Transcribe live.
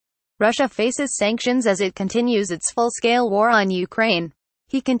Russia faces sanctions as it continues its full-scale war on Ukraine.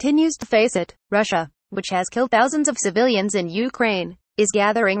 He continues to face it. Russia, which has killed thousands of civilians in Ukraine, is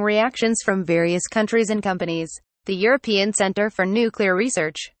gathering reactions from various countries and companies. The European Centre for Nuclear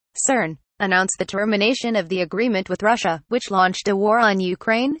Research, CERN, announced the termination of the agreement with Russia, which launched a war on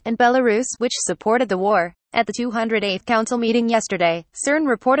Ukraine, and Belarus, which supported the war. At the 208th Council meeting yesterday, CERN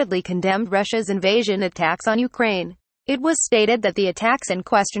reportedly condemned Russia's invasion attacks on Ukraine. It was stated that the attacks in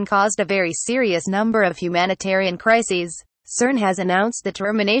question caused a very serious number of humanitarian crises. CERN has announced the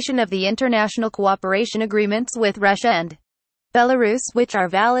termination of the international cooperation agreements with Russia and Belarus, which are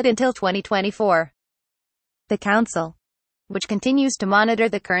valid until 2024. The Council, which continues to monitor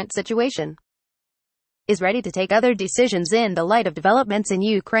the current situation, is ready to take other decisions in the light of developments in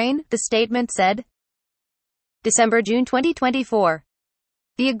Ukraine, the statement said. December-June 2024.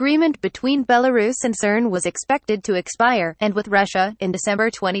 The agreement between Belarus and CERN was expected to expire, and with Russia, in December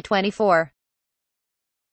 2024.